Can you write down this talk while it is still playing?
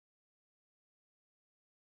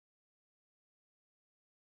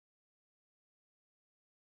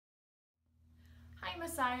Hi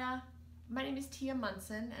Messiah, my name is Tia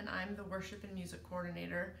Munson and I'm the Worship and Music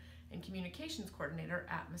Coordinator and Communications Coordinator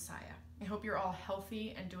at Messiah. I hope you're all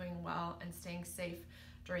healthy and doing well and staying safe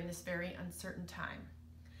during this very uncertain time.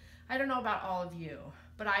 I don't know about all of you,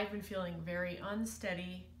 but I've been feeling very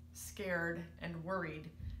unsteady, scared, and worried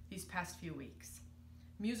these past few weeks.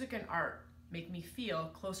 Music and art make me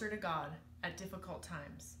feel closer to God at difficult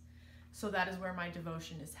times, so that is where my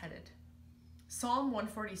devotion is headed. Psalm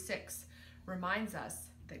 146 reminds us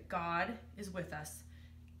that God is with us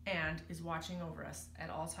and is watching over us at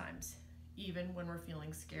all times, even when we're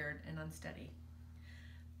feeling scared and unsteady.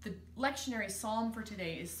 The lectionary psalm for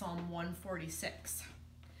today is Psalm 146.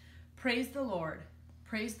 Praise the Lord,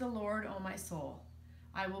 O my soul.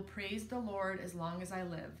 I will praise the Lord as long as I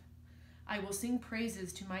live. I will sing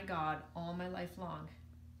praises to my God all my life long.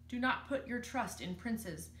 Do not put your trust in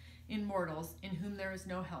princes, in mortals, in whom there is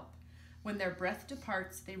no help. When their breath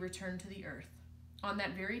departs, they return to the earth. On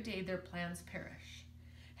that very day their plans perish.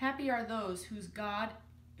 Happy are those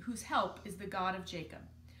whose help is the God of Jacob,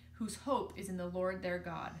 whose hope is in the Lord their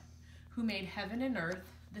God, who made heaven and earth,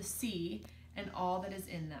 the sea, and all that is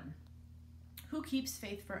in them, who keeps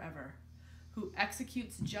faith forever, who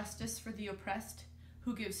executes justice for the oppressed,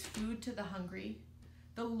 who gives food to the hungry.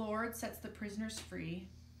 The Lord sets the prisoners free.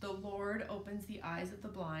 The Lord opens the eyes of the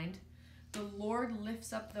blind. The Lord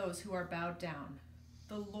lifts up those who are bowed down.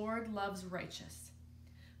 The Lord loves righteous.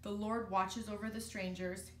 The Lord watches over the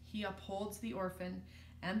strangers. He upholds the orphan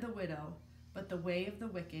and the widow, but the way of the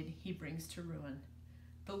wicked he brings to ruin.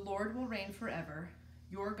 The Lord will reign forever,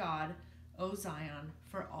 your God, O Zion,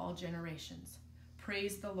 for all generations.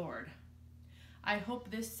 Praise the Lord. I hope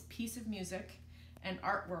this piece of music and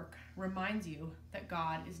artwork reminds you that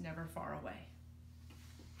God is never far away.